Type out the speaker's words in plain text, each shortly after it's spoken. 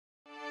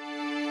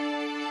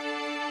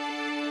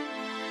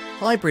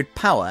Hybrid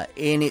power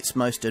in its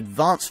most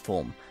advanced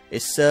form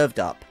is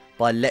served up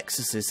by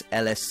Lexus's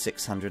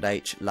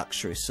LS600h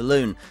luxury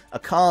saloon, a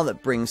car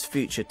that brings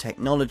future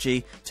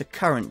technology to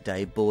current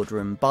day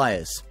boardroom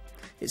buyers.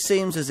 It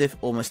seems as if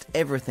almost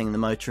everything the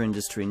motor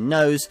industry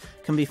knows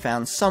can be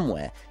found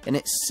somewhere in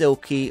its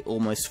silky,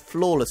 almost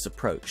flawless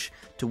approach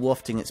to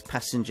wafting its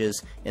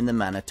passengers in the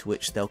manner to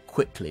which they'll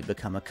quickly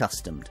become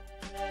accustomed.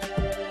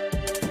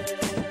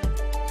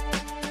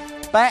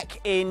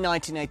 Back in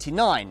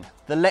 1989,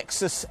 the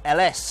Lexus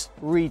LS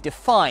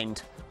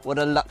redefined what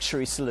a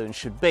luxury saloon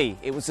should be.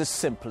 It was as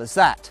simple as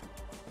that.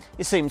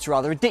 It seems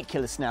rather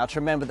ridiculous now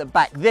to remember that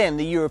back then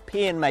the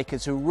European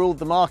makers who ruled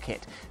the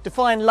market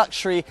defined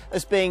luxury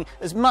as being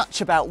as much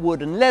about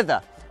wood and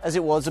leather as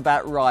it was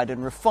about ride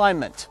and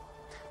refinement.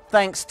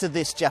 Thanks to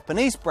this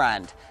Japanese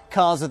brand,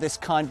 cars of this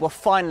kind were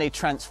finally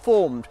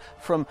transformed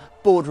from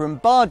boardroom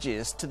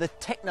barges to the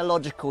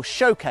technological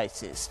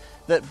showcases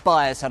that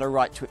buyers had a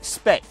right to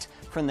expect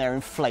from their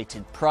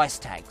inflated price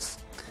tags.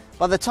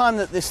 By the time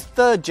that this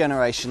third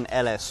generation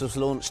LS was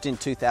launched in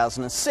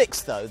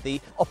 2006 though, the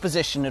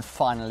opposition had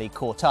finally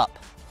caught up.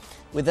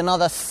 With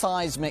another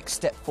seismic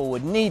step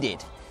forward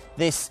needed,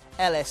 this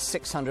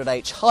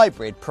LS600h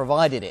hybrid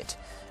provided it,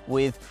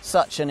 with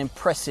such an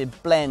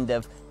impressive blend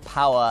of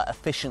power,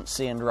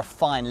 efficiency and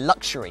refined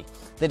luxury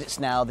that it's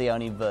now the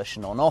only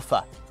version on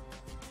offer.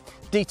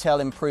 Detail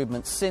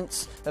improvements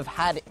since have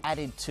had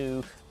added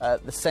to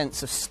the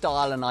sense of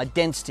style and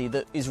identity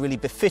that is really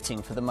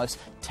befitting for the most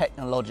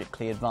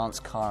technologically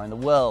advanced car in the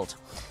world.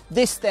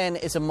 This then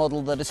is a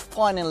model that has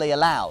finally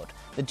allowed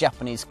the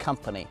Japanese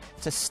company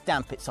to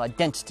stamp its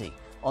identity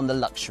on the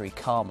luxury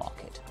car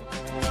market.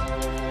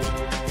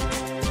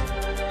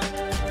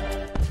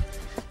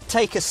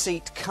 Take a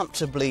seat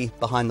comfortably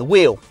behind the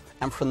wheel,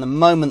 and from the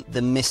moment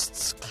the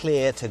mists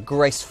clear to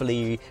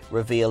gracefully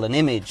reveal an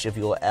image of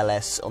your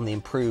LS on the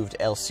improved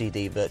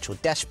LCD virtual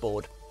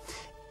dashboard,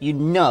 you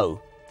know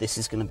this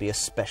is going to be a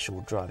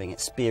special driving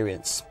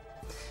experience.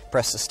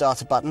 Press the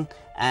starter button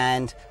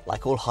and,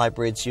 like all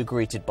hybrids, you're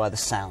greeted by the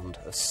sound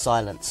of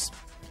silence.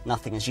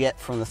 Nothing as yet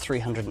from the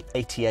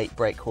 388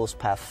 brake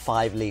horsepower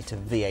 5-litre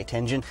V8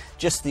 engine,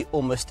 just the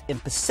almost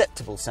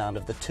imperceptible sound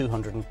of the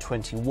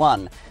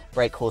 221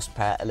 brake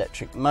horsepower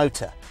electric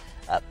motor.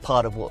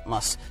 Part of what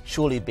must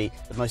surely be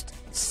the most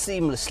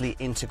seamlessly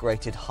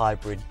integrated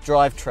hybrid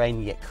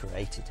drivetrain yet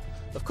created.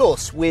 Of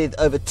course, with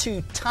over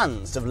 2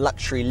 tons of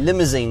luxury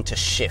limousine to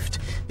shift,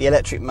 the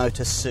electric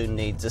motor soon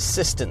needs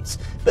assistance.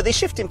 But the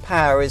shift in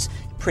power is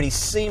pretty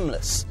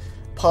seamless,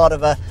 part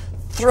of a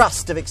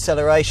thrust of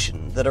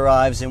acceleration that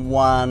arrives in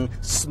one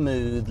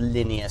smooth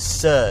linear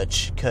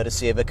surge,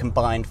 courtesy of a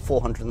combined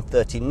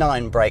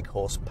 439 brake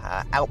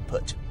horsepower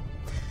output.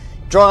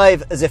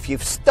 Drive as if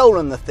you've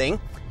stolen the thing,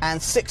 and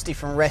 60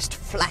 from rest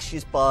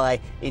flashes by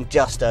in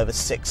just over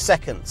 6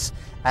 seconds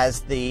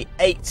as the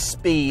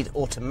 8-speed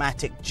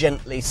automatic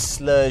gently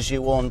slurs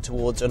you on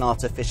towards an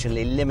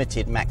artificially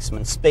limited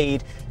maximum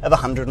speed of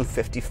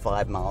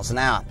 155 miles an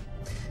hour.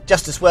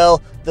 Just as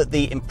well that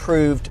the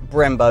improved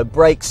Brembo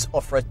brakes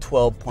offer a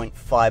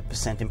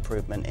 12.5%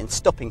 improvement in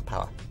stopping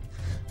power.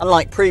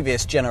 Unlike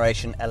previous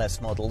generation LS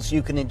models,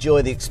 you can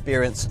enjoy the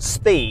experience at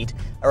speed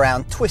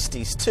around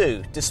twisties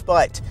too,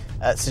 despite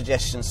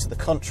suggestions to the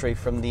contrary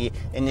from the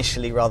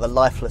initially rather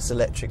lifeless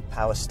electric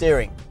power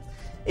steering.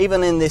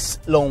 Even in this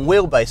long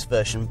wheelbase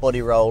version,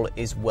 body roll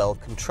is well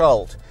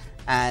controlled,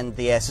 and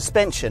the air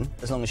suspension,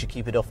 as long as you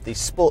keep it off the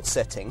sport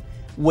setting,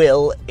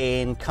 will,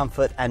 in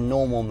comfort and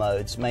normal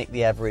modes, make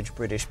the average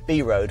British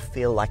B-road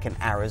feel like an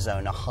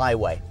Arizona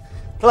highway.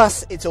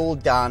 Plus, it's all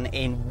done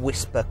in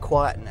whisper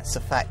quietness, a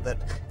fact that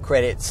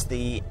credits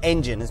the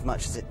engine as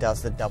much as it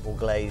does the double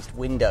glazed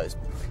windows.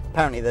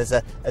 Apparently there's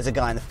a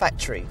guy in the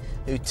factory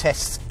who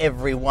tests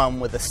every one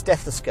with a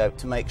stethoscope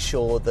to make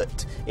sure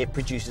that it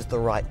produces the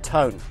right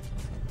tone.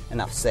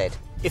 Enough said.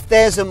 If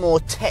there's a more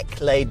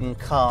tech-laden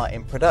car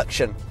in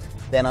production,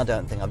 then I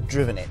don't think I've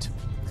driven it.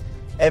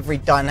 Every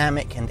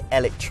dynamic and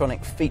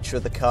electronic feature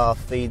of the car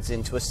feeds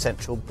into a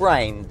central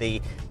brain,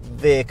 the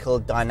Vehicle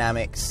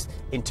Dynamics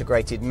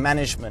Integrated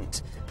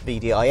Management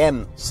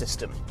VDIM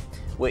system,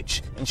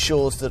 which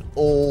ensures that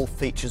all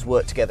features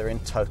work together in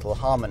total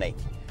harmony.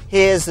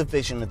 Here's a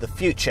vision of the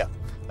future,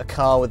 a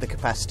car with the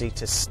capacity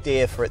to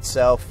steer for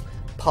itself,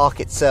 park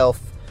itself,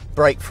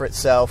 brake for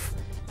itself,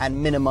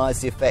 and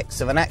minimise the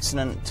effects of an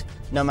accident,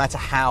 no matter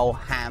how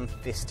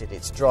ham-fisted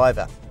its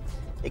driver.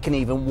 It can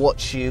even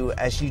watch you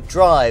as you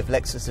drive.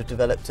 Lexus have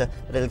developed a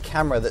little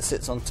camera that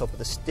sits on top of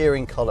the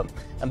steering column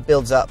and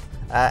builds up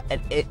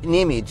an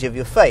image of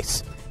your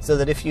face, so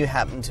that if you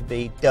happen to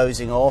be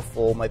dozing off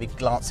or maybe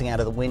glancing out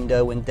of the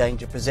window when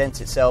danger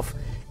presents itself,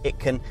 it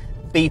can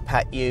beep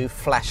at you,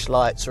 flash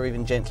lights, or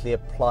even gently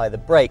apply the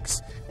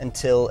brakes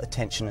until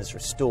attention is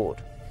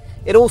restored.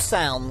 It all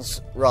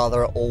sounds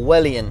rather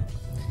Orwellian.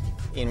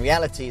 In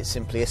reality, it's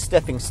simply a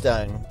stepping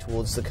stone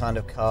towards the kind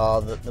of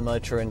car that the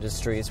motor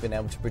industry has been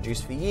able to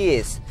produce for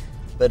years,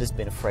 but has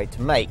been afraid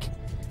to make,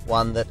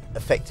 one that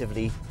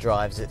effectively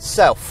drives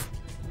itself.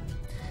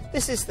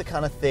 This is the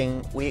kind of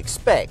thing we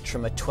expect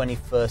from a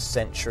 21st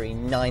century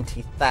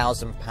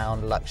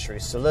 £90,000 luxury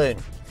saloon.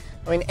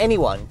 I mean,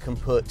 anyone can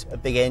put a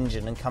big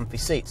engine and comfy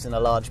seats in a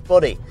large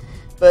body,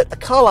 but a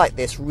car like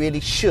this really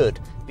should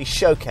be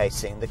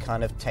showcasing the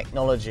kind of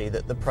technology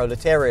that the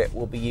proletariat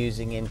will be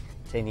using in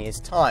 10 years'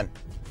 time.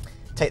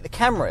 Take the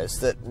cameras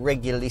that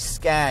regularly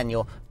scan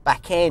your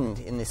back end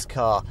in this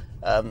car,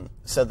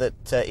 so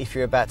that if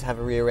you're about to have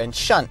a rear end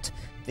shunt,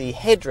 the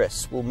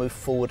headrests will move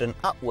forward and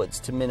upwards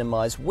to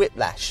minimise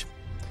whiplash.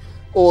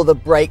 Or the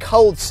brake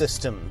hold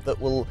system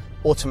that will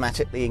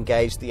automatically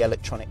engage the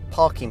electronic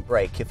parking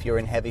brake if you're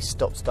in heavy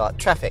stop-start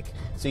traffic,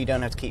 so you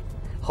don't have to keep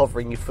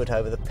hovering your foot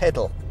over the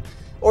pedal.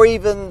 Or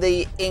even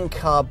the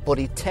in-car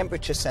body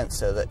temperature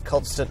sensor that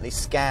constantly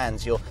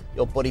scans your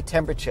body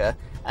temperature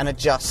and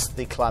adjusts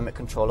the climate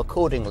control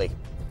accordingly.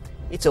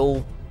 It's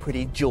all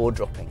pretty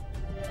jaw-dropping.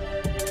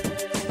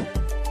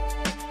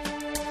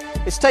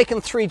 It's taken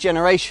 3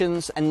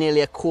 generations and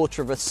nearly a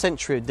quarter of a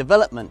century of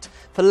development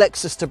for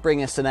Lexus to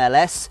bring us an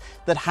LS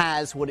that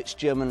has what its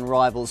German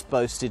rivals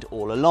boasted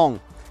all along,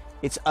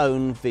 its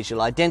own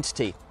visual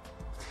identity.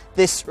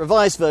 This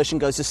revised version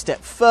goes a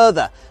step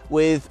further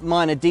with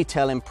minor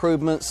detail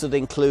improvements that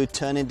include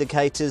turn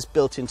indicators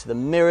built into the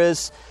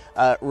mirrors,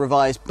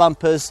 revised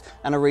bumpers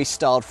and a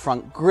restyled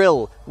front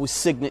grille with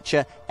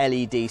signature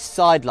LED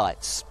side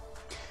lights.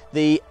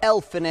 The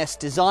L-Finesse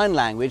design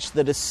language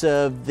that has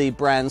served the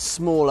brand's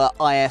smaller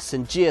IS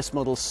and GS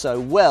models so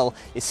well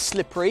is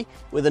slippery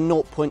with a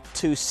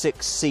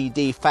 0.26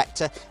 CD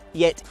factor,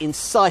 yet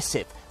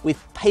incisive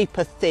with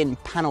paper-thin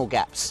panel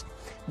gaps.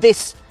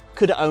 This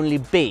could only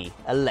be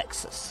a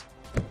Lexus.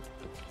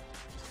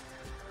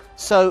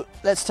 So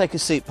let's take a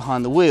seat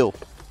behind the wheel.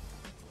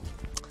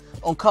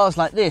 On cars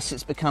like this,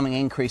 it's becoming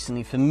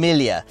increasingly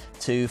familiar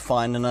to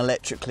find an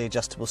electrically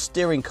adjustable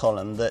steering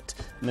column that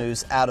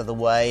moves out of the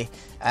way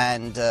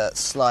and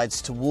slides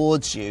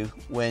towards you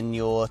when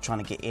you're trying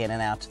to get in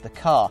and out of the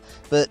car.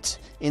 But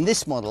in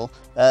this model,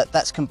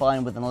 that's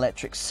combined with an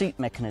electric seat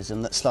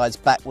mechanism that slides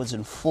backwards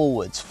and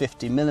forwards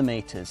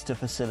 50mm to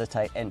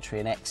facilitate entry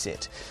and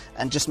exit,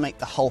 and just make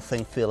the whole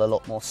thing feel a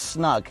lot more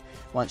snug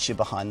once you're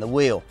behind the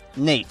wheel.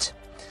 Neat.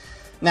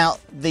 Now,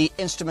 the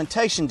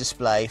instrumentation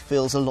display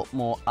feels a lot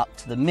more up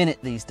to the minute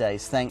these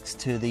days thanks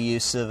to the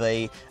use of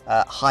a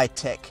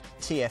high-tech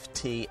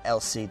TFT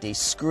LCD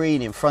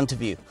screen in front of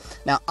you.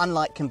 Now,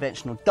 unlike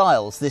conventional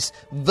dials, this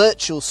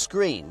virtual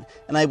screen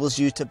enables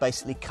you to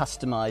basically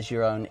customize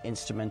your own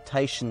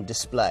instrumentation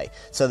display,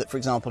 so that, for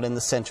example, in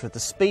the center of the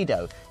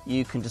Speedo,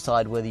 you can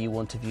decide whether you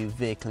want to view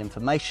vehicle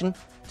information,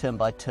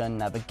 turn-by-turn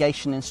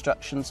navigation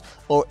instructions,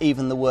 or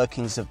even the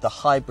workings of the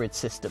hybrid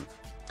system.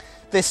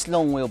 This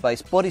long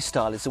wheelbase body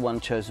style is the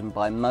one chosen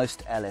by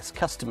most LS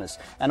customers,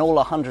 and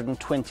all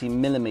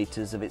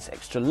 120mm of its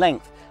extra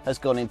length has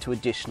gone into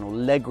additional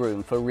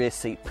legroom for rear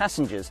seat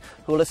passengers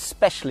who will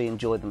especially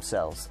enjoy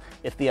themselves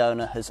if the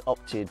owner has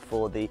opted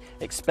for the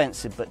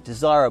expensive but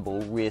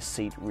desirable rear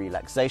seat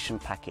relaxation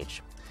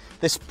package.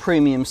 This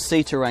premium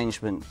seat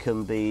arrangement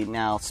can be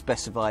now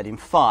specified in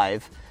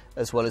 5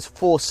 as well as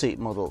 4 seat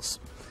models,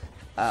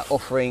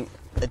 offering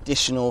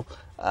additional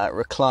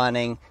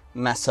reclining,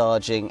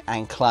 massaging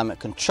and climate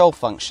control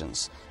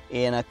functions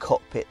in a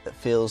cockpit that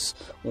feels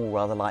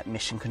rather like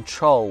mission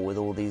control with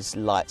all these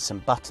lights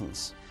and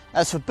buttons.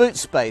 As for boot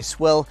space,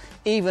 well,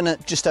 even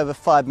at just over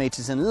 5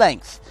 meters in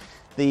length,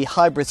 the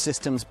hybrid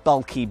system's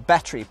bulky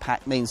battery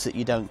pack means that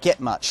you don't get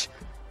much.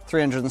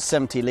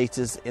 370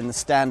 litres in the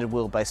standard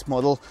wheelbase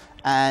model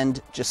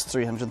and just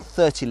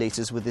 330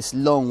 litres with this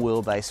long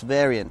wheelbase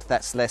variant.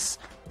 That's less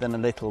than a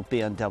little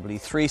BMW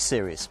 3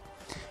 Series.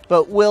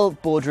 But will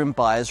boardroom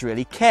buyers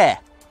really care?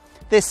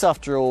 This,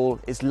 after all,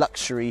 is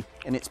luxury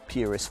in its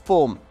purest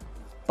form.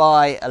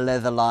 Buy a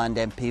leather-lined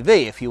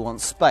MPV if you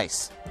want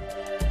space.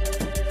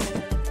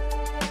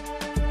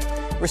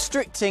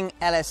 Restricting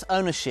LS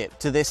ownership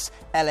to this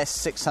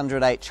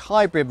LS600h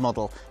hybrid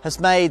model has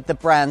made the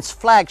brand's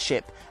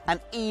flagship an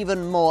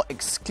even more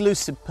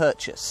exclusive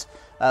purchase,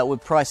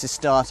 with prices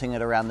starting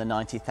at around the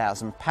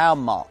 £90,000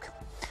 mark.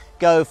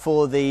 Go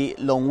for the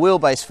long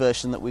wheelbase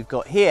version that we've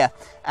got here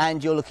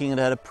and you're looking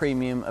at a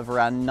premium of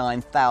around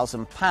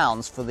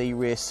 £9,000 for the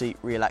rear seat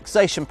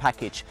relaxation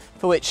package,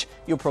 for which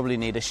you'll probably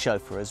need a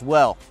chauffeur as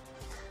well.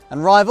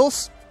 And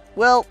rivals?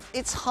 Well,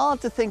 it's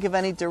hard to think of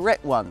any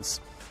direct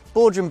ones.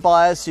 Boardroom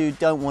buyers who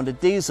don't want a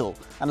diesel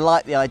and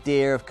like the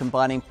idea of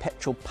combining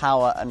petrol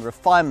power and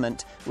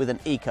refinement with an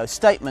eco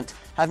statement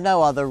have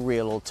no other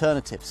real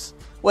alternatives.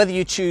 Whether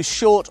you choose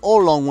short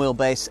or long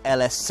wheelbase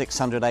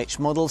LS600h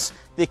models,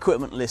 the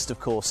equipment list, of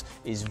course,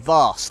 is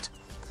vast.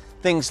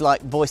 Things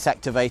like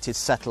voice-activated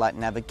satellite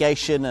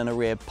navigation and a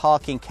rear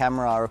parking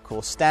camera are, of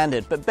course,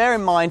 standard, but bear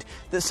in mind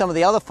that some of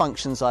the other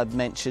functions I've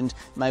mentioned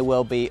may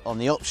well be on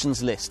the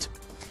options list.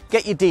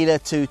 Get your dealer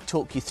to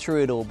talk you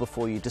through it all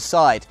before you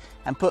decide,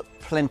 and put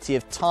plenty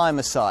of time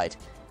aside.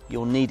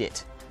 You'll need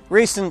it.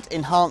 Recent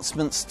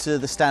enhancements to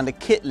the standard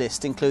kit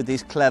list include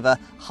these clever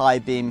high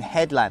beam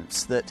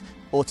headlamps that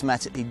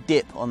automatically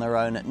dip on their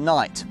own at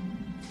night.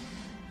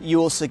 you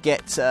also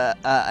get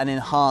an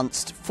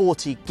enhanced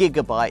 40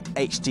 gigabyte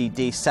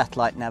HDD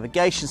satellite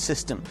navigation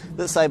system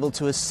that's able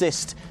to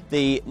assist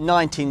the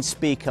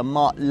 19-speaker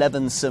Mark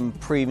Levinson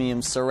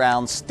premium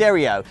surround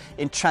stereo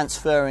in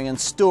transferring and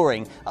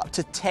storing up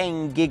to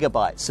 10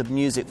 gigabytes of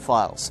music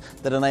files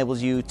that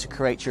enables you to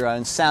create your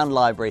own sound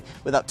library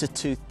with up to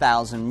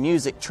 2,000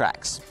 music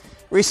tracks.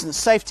 Recent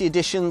safety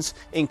additions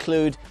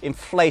include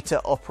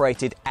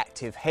inflator-operated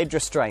active head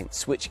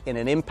restraints, which in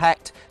an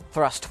impact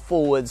thrust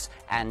forwards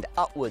and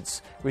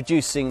upwards,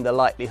 reducing the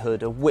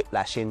likelihood of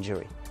whiplash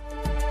injury.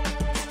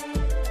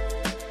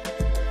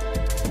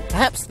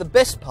 Perhaps the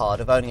best part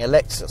of owning a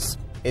Lexus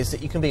is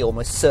that you can be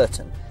almost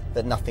certain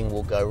that nothing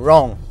will go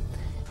wrong,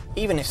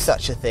 even if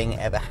such a thing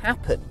ever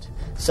happened.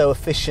 So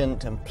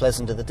efficient and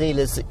pleasant are the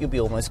dealers that you'll be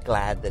almost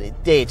glad that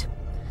it did.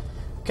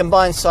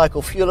 Combined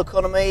cycle fuel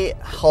economy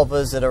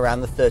hovers at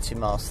around the 30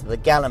 miles to the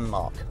gallon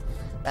mark.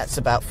 That's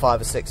about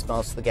 5 or 6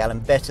 miles to the gallon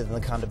better than the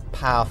kind of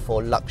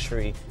powerful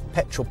luxury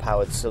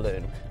petrol-powered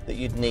saloon that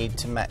you'd need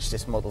to match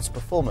this model's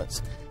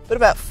performance, but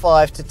about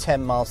 5 to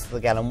 10 miles to the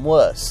gallon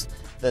worse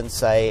than,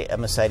 say, a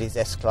Mercedes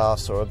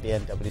S-Class or a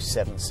BMW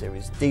 7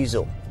 Series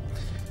diesel.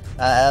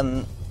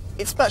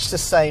 It's much the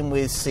same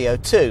with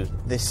CO2.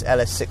 This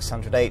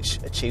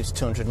LS600h achieves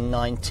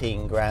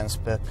 219 grams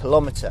per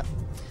kilometre.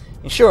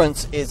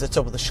 Insurance is a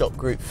top of the shop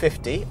Group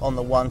 50 on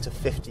the 1 to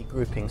 50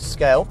 grouping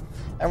scale,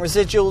 and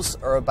residuals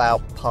are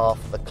about par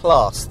for the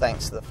class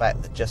thanks to the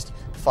fact that just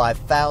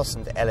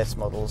 5,000 LS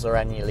models are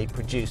annually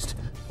produced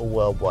for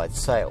worldwide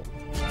sale.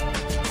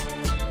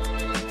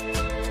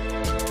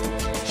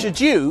 Should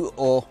you,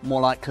 or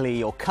more likely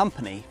your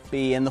company,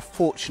 be in the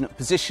fortunate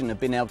position of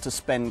being able to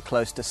spend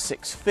close to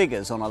 6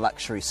 figures on a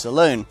luxury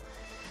saloon,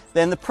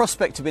 then the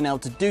prospect of being able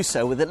to do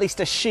so with at least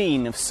a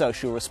sheen of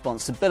social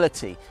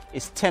responsibility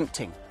is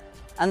tempting.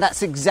 And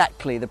that's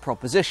exactly the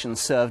proposition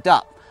served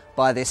up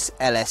by this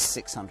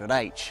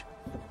LS600h.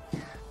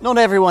 Not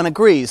everyone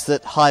agrees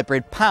that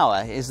hybrid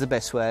power is the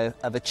best way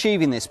of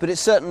achieving this, but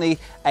it's certainly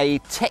a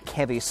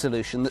tech-heavy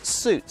solution that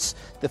suits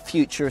the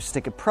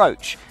futuristic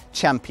approach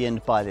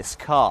championed by this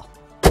car.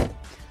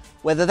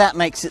 Whether that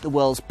makes it the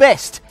world's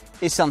best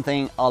is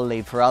something I'll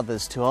leave for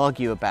others to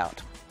argue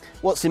about.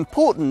 What's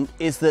important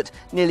is that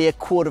nearly a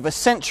quarter of a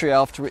century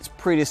after its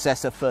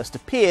predecessor first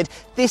appeared,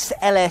 this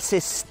LS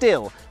is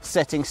still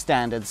setting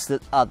standards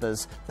that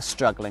others are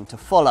struggling to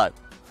follow.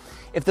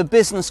 If the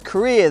business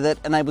career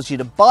that enables you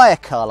to buy a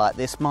car like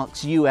this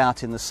marks you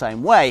out in the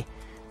same way,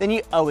 then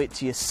you owe it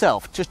to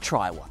yourself to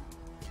try one.